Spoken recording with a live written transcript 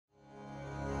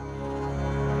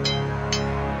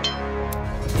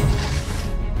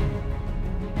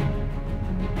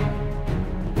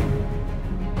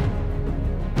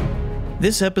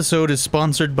This episode is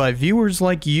sponsored by viewers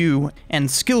like you and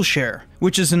Skillshare,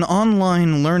 which is an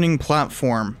online learning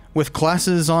platform with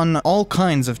classes on all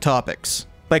kinds of topics.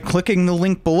 By clicking the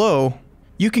link below,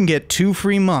 you can get 2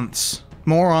 free months.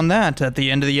 More on that at the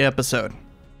end of the episode.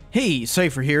 Hey,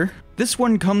 Cypher here. This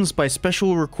one comes by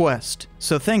special request,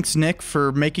 so thanks Nick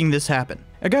for making this happen.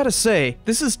 I gotta say,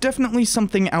 this is definitely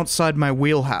something outside my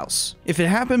wheelhouse. If it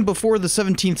happened before the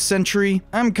 17th century,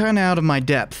 I'm kinda out of my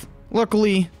depth.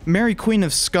 Luckily, Mary Queen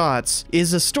of Scots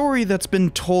is a story that's been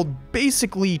told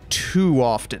basically too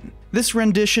often. This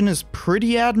rendition is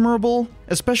pretty admirable,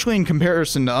 especially in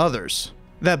comparison to others.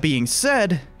 That being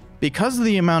said, because of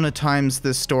the amount of times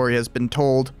this story has been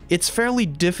told, it's fairly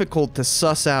difficult to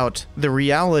suss out the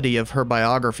reality of her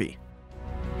biography.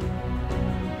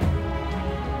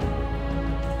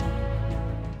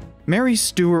 Mary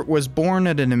Stuart was born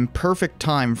at an imperfect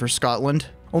time for Scotland.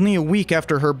 Only a week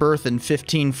after her birth in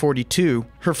 1542,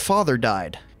 her father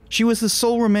died. She was the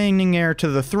sole remaining heir to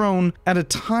the throne at a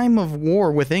time of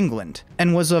war with England,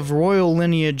 and was of royal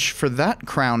lineage for that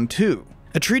crown too.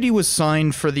 A treaty was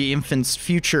signed for the infant's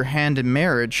future hand in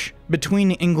marriage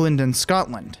between England and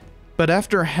Scotland. But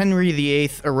after Henry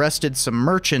VIII arrested some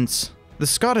merchants, the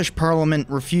Scottish Parliament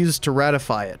refused to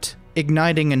ratify it,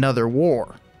 igniting another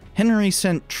war. Henry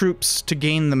sent troops to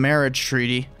gain the marriage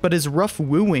treaty, but his rough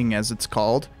wooing, as it's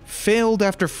called, failed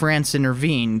after France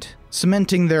intervened,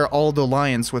 cementing their old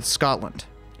alliance with Scotland.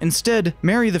 Instead,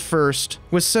 Mary I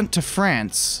was sent to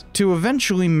France to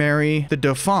eventually marry the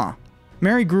Dauphin.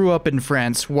 Mary grew up in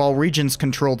France while regents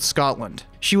controlled Scotland.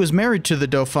 She was married to the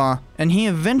Dauphin, and he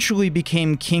eventually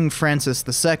became King Francis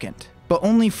II, but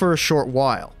only for a short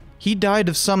while. He died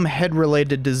of some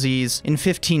head-related disease in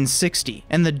 1560,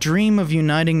 and the dream of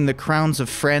uniting the crowns of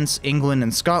France, England,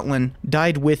 and Scotland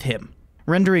died with him,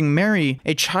 rendering Mary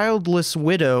a childless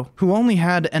widow who only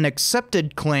had an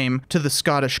accepted claim to the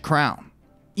Scottish crown.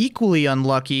 Equally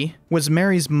unlucky was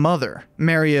Mary's mother,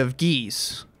 Mary of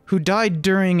Guise, who died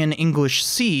during an English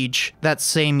siege that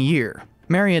same year.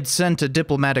 Mary had sent a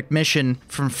diplomatic mission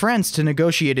from France to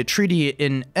negotiate a treaty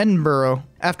in Edinburgh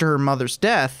after her mother's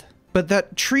death, but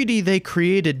that treaty they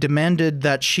created demanded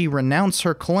that she renounce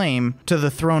her claim to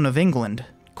the throne of England.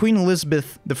 Queen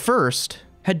Elizabeth I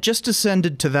had just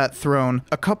ascended to that throne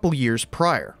a couple years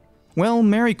prior. Well,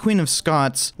 Mary Queen of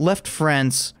Scots left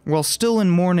France while still in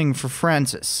mourning for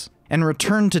Francis, and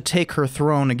returned to take her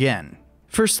throne again.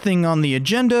 First thing on the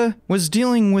agenda was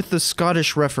dealing with the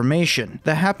Scottish Reformation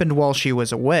that happened while she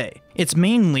was away. Its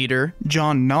main leader,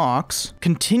 John Knox,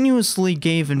 continuously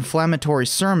gave inflammatory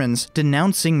sermons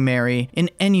denouncing Mary in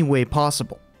any way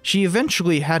possible. She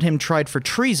eventually had him tried for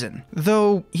treason,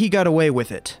 though he got away with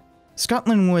it.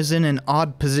 Scotland was in an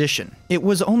odd position. It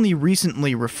was only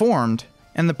recently reformed,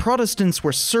 and the Protestants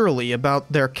were surly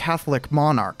about their Catholic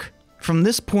monarch. From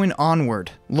this point onward,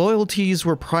 loyalties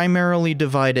were primarily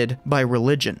divided by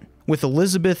religion, with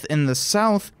Elizabeth in the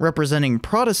south representing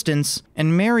Protestants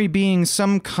and Mary being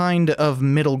some kind of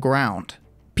middle ground.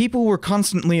 People were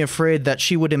constantly afraid that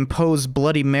she would impose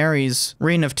Bloody Mary's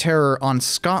reign of terror on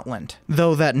Scotland,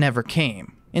 though that never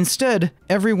came. Instead,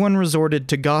 everyone resorted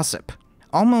to gossip.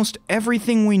 Almost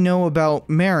everything we know about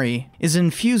Mary is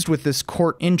infused with this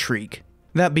court intrigue.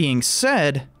 That being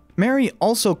said, Mary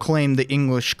also claimed the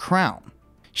English crown.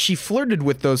 She flirted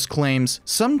with those claims,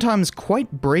 sometimes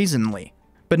quite brazenly,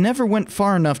 but never went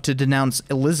far enough to denounce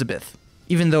Elizabeth,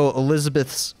 even though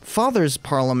Elizabeth's father's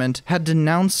parliament had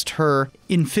denounced her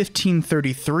in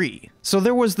 1533. So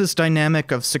there was this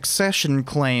dynamic of succession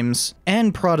claims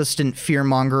and Protestant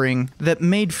fear-mongering that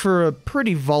made for a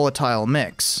pretty volatile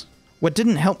mix. What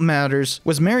didn't help matters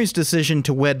was Mary's decision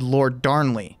to wed Lord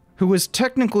Darnley, who was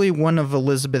technically one of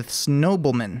Elizabeth's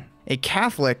noblemen, a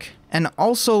Catholic, and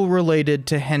also related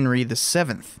to Henry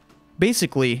VII.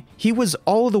 Basically, he was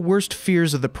all the worst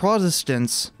fears of the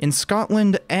Protestants in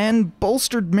Scotland and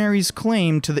bolstered Mary's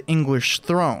claim to the English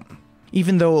throne.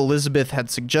 Even though Elizabeth had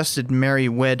suggested Mary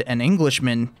wed an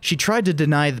Englishman, she tried to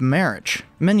deny the marriage.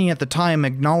 Many at the time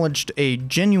acknowledged a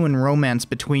genuine romance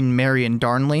between Mary and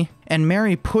Darnley, and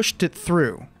Mary pushed it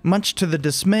through, much to the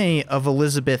dismay of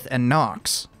Elizabeth and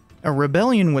Knox. A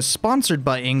rebellion was sponsored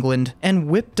by England and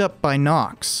whipped up by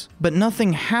Knox, but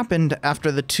nothing happened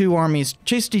after the two armies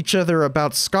chased each other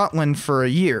about Scotland for a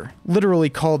year, literally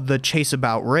called the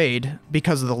Chase-About Raid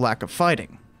because of the lack of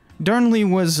fighting. Darnley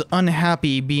was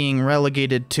unhappy being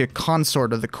relegated to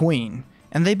consort of the Queen,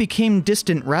 and they became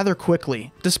distant rather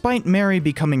quickly, despite Mary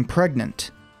becoming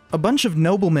pregnant. A bunch of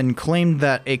noblemen claimed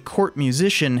that a court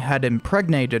musician had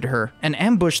impregnated her and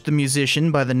ambushed the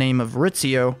musician by the name of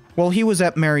Rizzio while he was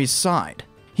at Mary's side.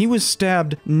 He was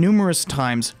stabbed numerous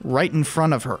times right in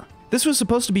front of her. This was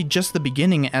supposed to be just the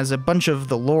beginning, as a bunch of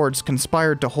the lords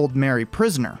conspired to hold Mary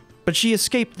prisoner, but she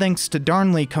escaped thanks to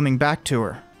Darnley coming back to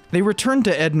her. They returned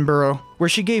to Edinburgh, where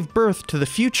she gave birth to the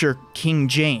future King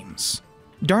James.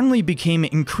 Darnley became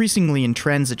increasingly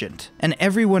intransigent, and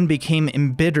everyone became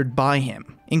embittered by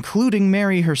him, including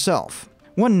Mary herself.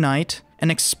 One night,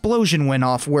 an explosion went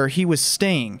off where he was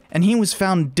staying, and he was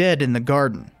found dead in the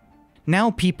garden.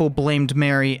 Now people blamed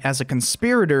Mary as a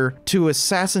conspirator to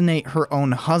assassinate her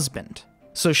own husband.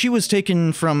 So she was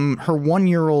taken from her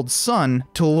 1-year-old son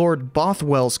to Lord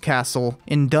Bothwell's castle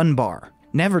in Dunbar,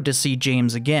 never to see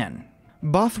James again.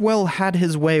 Bothwell had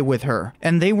his way with her,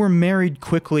 and they were married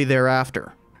quickly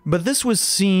thereafter. But this was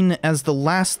seen as the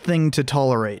last thing to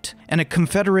tolerate, and a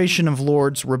confederation of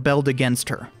lords rebelled against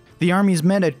her. The armies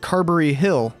met at Carbery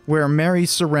Hill, where Mary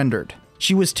surrendered.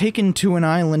 She was taken to an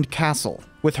island castle,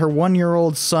 with her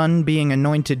 1-year-old son being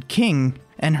anointed king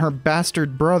and her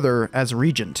bastard brother as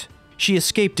regent. She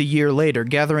escaped a year later,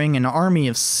 gathering an army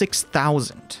of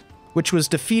 6,000, which was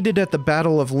defeated at the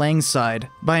Battle of Langside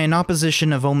by an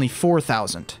opposition of only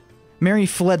 4,000. Mary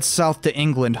fled south to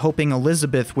England, hoping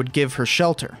Elizabeth would give her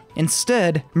shelter.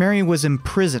 Instead, Mary was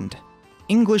imprisoned.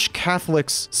 English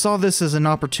Catholics saw this as an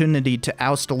opportunity to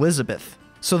oust Elizabeth,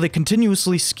 so they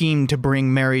continuously schemed to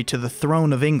bring Mary to the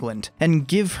throne of England and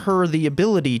give her the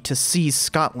ability to seize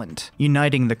Scotland,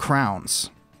 uniting the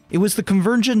crowns. It was the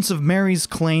convergence of Mary's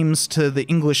claims to the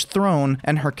English throne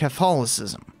and her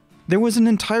Catholicism. There was an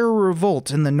entire revolt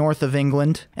in the north of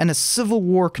England, and a civil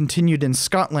war continued in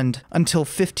Scotland until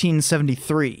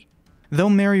 1573. Though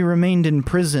Mary remained in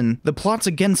prison, the plots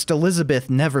against Elizabeth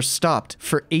never stopped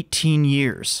for 18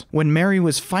 years, when Mary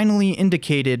was finally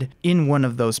indicated in one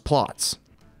of those plots.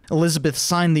 Elizabeth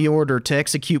signed the order to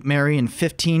execute Mary in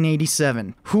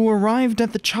 1587, who arrived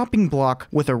at the chopping block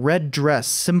with a red dress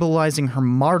symbolizing her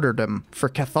martyrdom for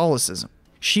Catholicism.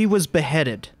 She was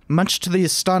beheaded, much to the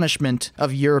astonishment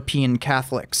of European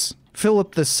Catholics.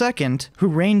 Philip II, who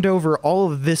reigned over all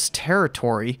of this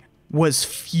territory, was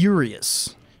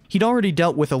furious. He'd already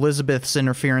dealt with Elizabeth's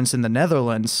interference in the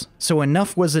Netherlands, so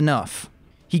enough was enough.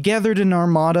 He gathered an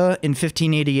armada in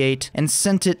 1588 and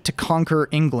sent it to conquer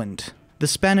England. The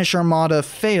Spanish Armada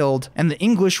failed, and the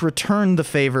English returned the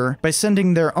favor by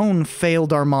sending their own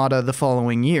failed armada the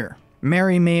following year.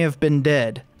 Mary may have been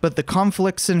dead, but the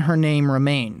conflicts in her name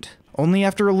remained. Only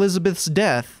after Elizabeth's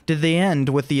death did they end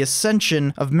with the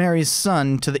ascension of Mary's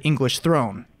son to the English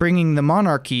throne, bringing the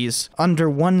monarchies under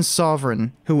one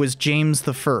sovereign, who was James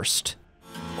I.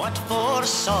 What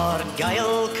force or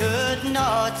guile could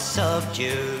not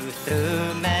subdue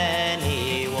through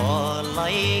many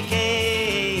warlike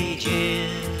ages?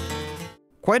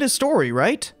 Quite a story,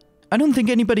 right? I don't think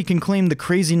anybody can claim the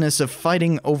craziness of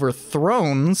fighting over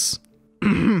thrones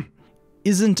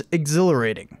isn't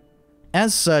exhilarating.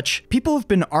 As such, people have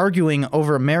been arguing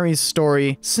over Mary's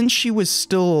story since she was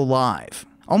still alive.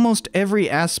 Almost every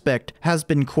aspect has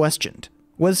been questioned.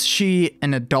 Was she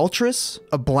an adulteress,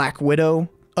 a black widow,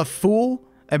 a fool,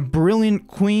 a brilliant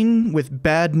queen with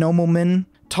bad noblemen,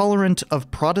 tolerant of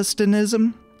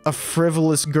Protestantism, a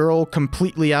frivolous girl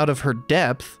completely out of her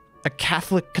depth, a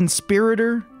Catholic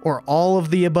conspirator, or all of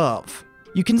the above?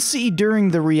 You can see during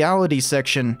the reality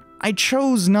section, I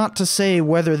chose not to say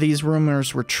whether these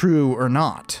rumors were true or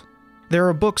not. There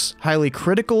are books highly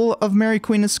critical of Mary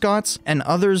Queen of Scots and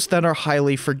others that are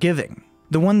highly forgiving.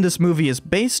 The one this movie is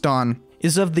based on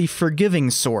is of the forgiving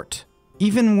sort.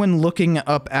 Even when looking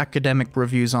up academic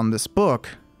reviews on this book,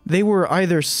 they were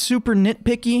either super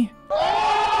nitpicky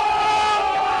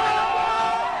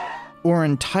or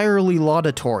entirely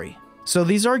laudatory. So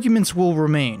these arguments will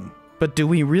remain. But do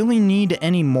we really need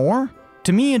any more?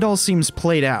 To me, it all seems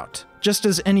played out, just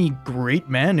as any great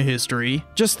man history,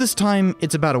 just this time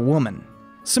it's about a woman.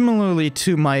 Similarly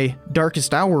to my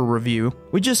Darkest Hour review,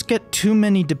 we just get too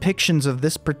many depictions of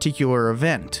this particular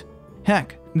event.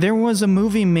 Heck, there was a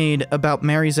movie made about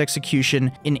Mary's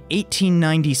execution in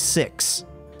 1896,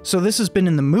 so this has been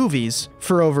in the movies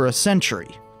for over a century.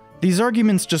 These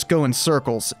arguments just go in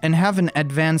circles and haven't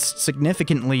advanced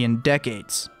significantly in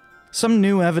decades. Some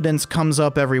new evidence comes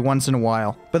up every once in a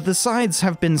while, but the sides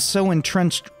have been so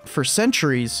entrenched for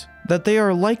centuries that they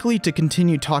are likely to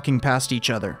continue talking past each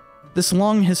other. This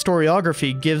long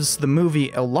historiography gives the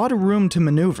movie a lot of room to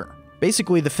maneuver.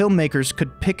 Basically, the filmmakers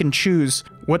could pick and choose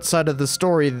what side of the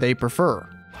story they prefer.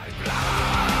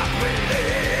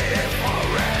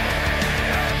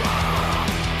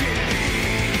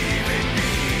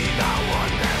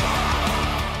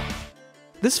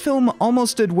 This film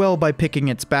almost did well by picking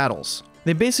its battles.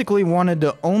 They basically wanted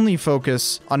to only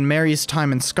focus on Mary's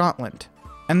time in Scotland,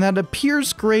 and that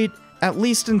appears great at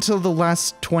least until the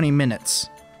last 20 minutes.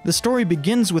 The story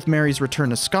begins with Mary's return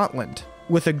to Scotland,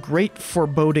 with a great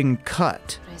foreboding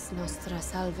cut.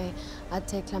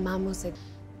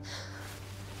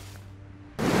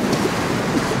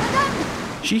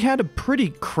 She had a pretty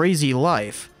crazy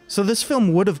life, so this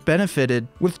film would have benefited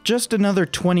with just another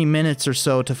 20 minutes or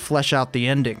so to flesh out the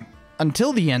ending.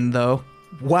 Until the end though,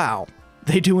 wow,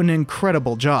 they do an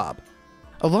incredible job.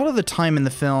 A lot of the time in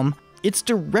the film, it's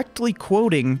directly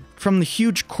quoting from the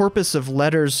huge corpus of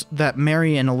letters that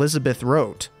Mary and Elizabeth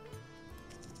wrote.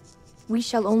 We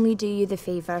shall only do you the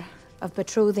favour of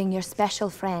betrothing your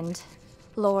special friend,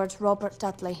 Lord Robert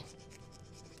Dudley.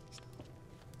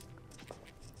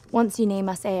 Once you name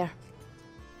us heir.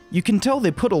 You can tell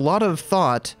they put a lot of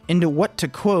thought into what to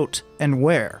quote and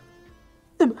where.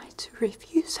 Am I to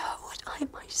refuse her what I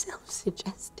myself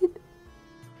suggested?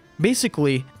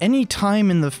 Basically, any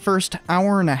time in the first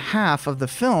hour and a half of the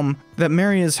film that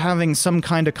Mary is having some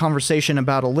kind of conversation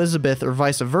about Elizabeth or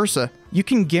vice versa, you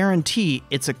can guarantee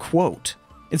it's a quote.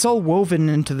 It's all woven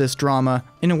into this drama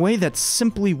in a way that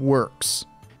simply works.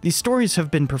 These stories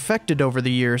have been perfected over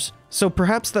the years, so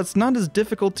perhaps that's not as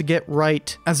difficult to get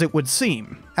right as it would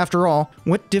seem. After all,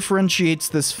 what differentiates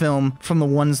this film from the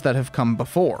ones that have come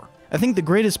before? I think the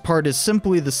greatest part is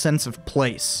simply the sense of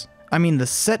place. I mean, the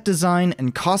set design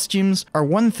and costumes are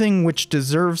one thing which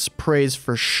deserves praise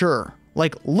for sure.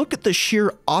 Like, look at the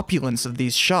sheer opulence of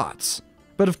these shots.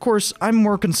 But of course, I'm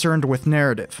more concerned with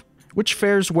narrative, which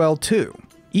fares well too.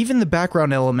 Even the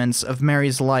background elements of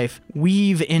Mary's life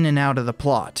weave in and out of the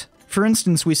plot. For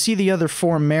instance, we see the other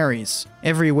 4 Marys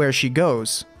everywhere she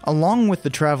goes, along with the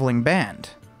traveling band.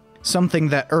 Something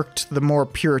that irked the more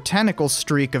puritanical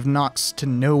streak of Knox to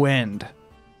no end.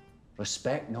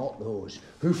 Respect not those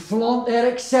who flaunt their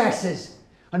excesses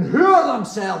and whore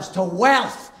themselves to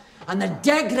wealth and the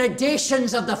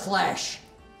degradations of the flesh.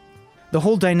 The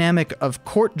whole dynamic of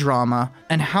court drama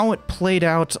and how it played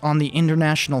out on the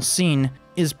international scene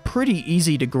is pretty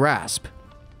easy to grasp.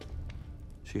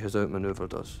 She has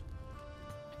outmaneuvered us.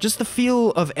 Just the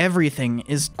feel of everything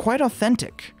is quite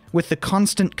authentic, with the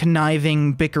constant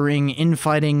conniving, bickering,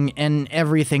 infighting, and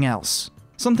everything else.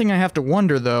 Something I have to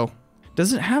wonder though,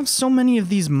 does it have so many of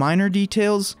these minor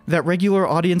details that regular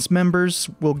audience members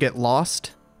will get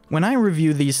lost? When I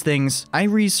review these things, I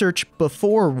research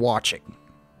before watching.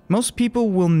 Most people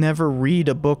will never read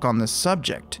a book on this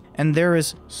subject, and there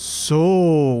is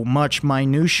so much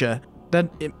minutia that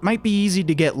it might be easy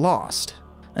to get lost.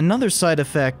 Another side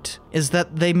effect is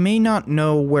that they may not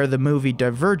know where the movie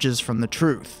diverges from the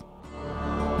truth.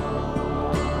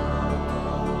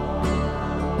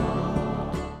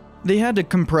 They had to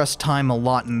compress time a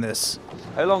lot in this.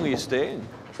 How long are you staying?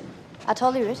 At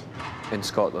Holyrood? In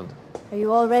Scotland. Are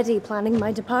you already planning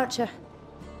my departure?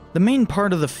 The main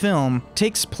part of the film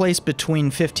takes place between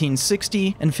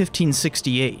 1560 and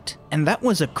 1568, and that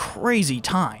was a crazy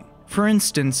time. For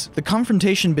instance, the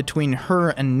confrontation between her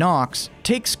and Knox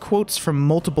takes quotes from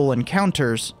multiple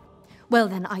encounters. Well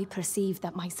then, I perceive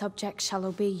that my subjects shall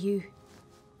obey you,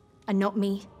 and not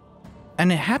me.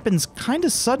 And it happens kinda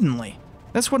suddenly.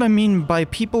 That's what I mean by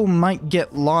people might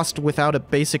get lost without a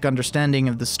basic understanding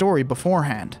of the story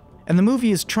beforehand. And the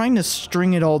movie is trying to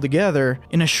string it all together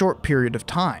in a short period of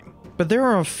time. But there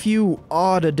are a few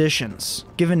odd additions,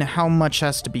 given how much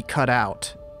has to be cut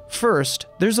out. First,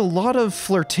 there's a lot of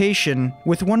flirtation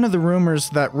with one of the rumors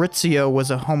that Rizzio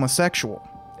was a homosexual,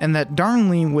 and that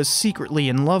Darnley was secretly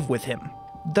in love with him.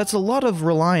 That's a lot of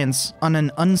reliance on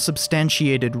an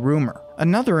unsubstantiated rumor.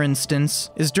 Another instance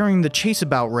is during the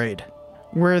Chaseabout raid,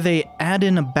 where they add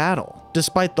in a battle,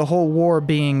 despite the whole war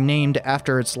being named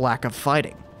after its lack of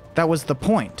fighting. That was the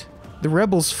point. The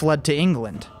rebels fled to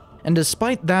England. And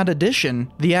despite that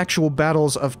addition, the actual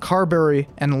battles of Carberry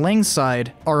and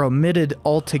Langside are omitted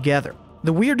altogether.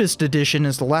 The weirdest addition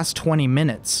is the last 20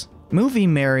 minutes. Movie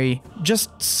Mary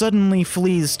just suddenly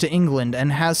flees to England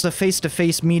and has a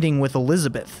face-to-face meeting with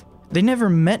Elizabeth. They never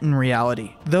met in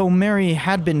reality, though Mary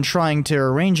had been trying to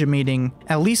arrange a meeting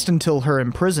at least until her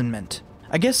imprisonment.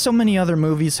 I guess so many other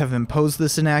movies have imposed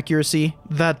this inaccuracy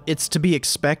that it's to be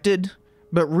expected,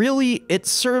 but really it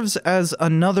serves as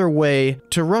another way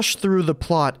to rush through the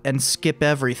plot and skip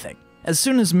everything. As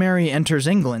soon as Mary enters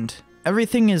England,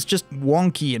 everything is just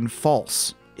wonky and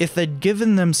false. If they'd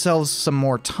given themselves some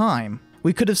more time,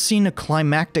 we could have seen a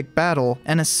climactic battle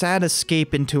and a sad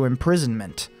escape into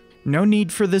imprisonment. No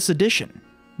need for this addition,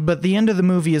 but the end of the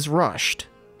movie is rushed.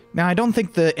 Now, I don't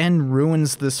think the end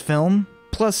ruins this film.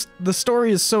 Plus, the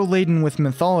story is so laden with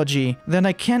mythology that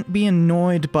I can't be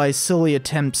annoyed by silly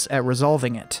attempts at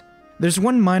resolving it. There's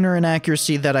one minor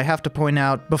inaccuracy that I have to point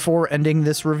out before ending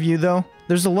this review though.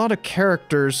 There's a lot of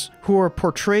characters who are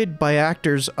portrayed by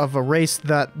actors of a race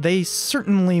that they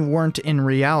certainly weren't in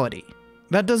reality.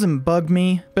 That doesn't bug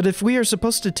me, but if we are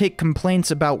supposed to take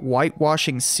complaints about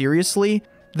whitewashing seriously,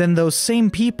 then those same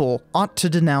people ought to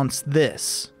denounce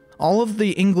this. All of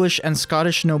the English and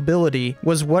Scottish nobility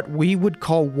was what we would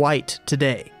call white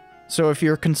today. So if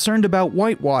you're concerned about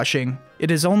whitewashing, it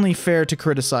is only fair to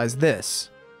criticize this.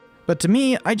 But to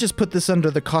me, I just put this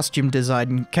under the costume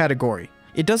design category.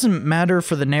 It doesn't matter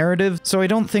for the narrative, so I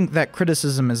don't think that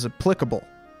criticism is applicable.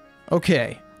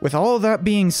 Okay, with all of that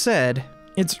being said,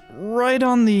 it's right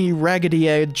on the raggedy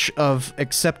edge of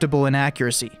acceptable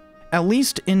inaccuracy. At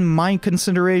least in my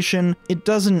consideration, it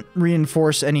doesn't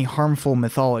reinforce any harmful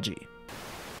mythology.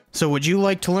 So would you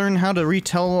like to learn how to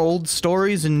retell old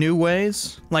stories in new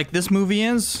ways, like this movie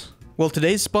is? Well,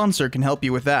 today's sponsor can help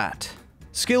you with that.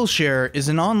 Skillshare is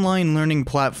an online learning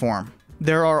platform.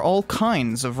 There are all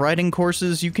kinds of writing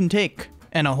courses you can take,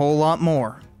 and a whole lot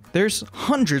more. There's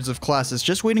hundreds of classes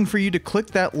just waiting for you to click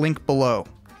that link below.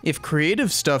 If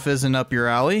creative stuff isn't up your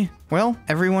alley, well,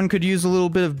 everyone could use a little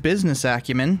bit of business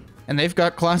acumen, and they've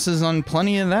got classes on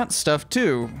plenty of that stuff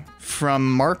too,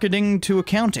 from marketing to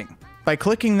accounting. By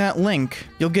clicking that link,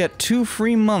 you'll get 2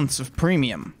 free months of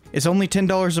premium. It's only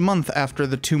 $10 a month after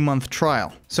the 2-month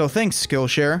trial. So thanks,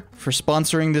 Skillshare, for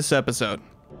sponsoring this episode.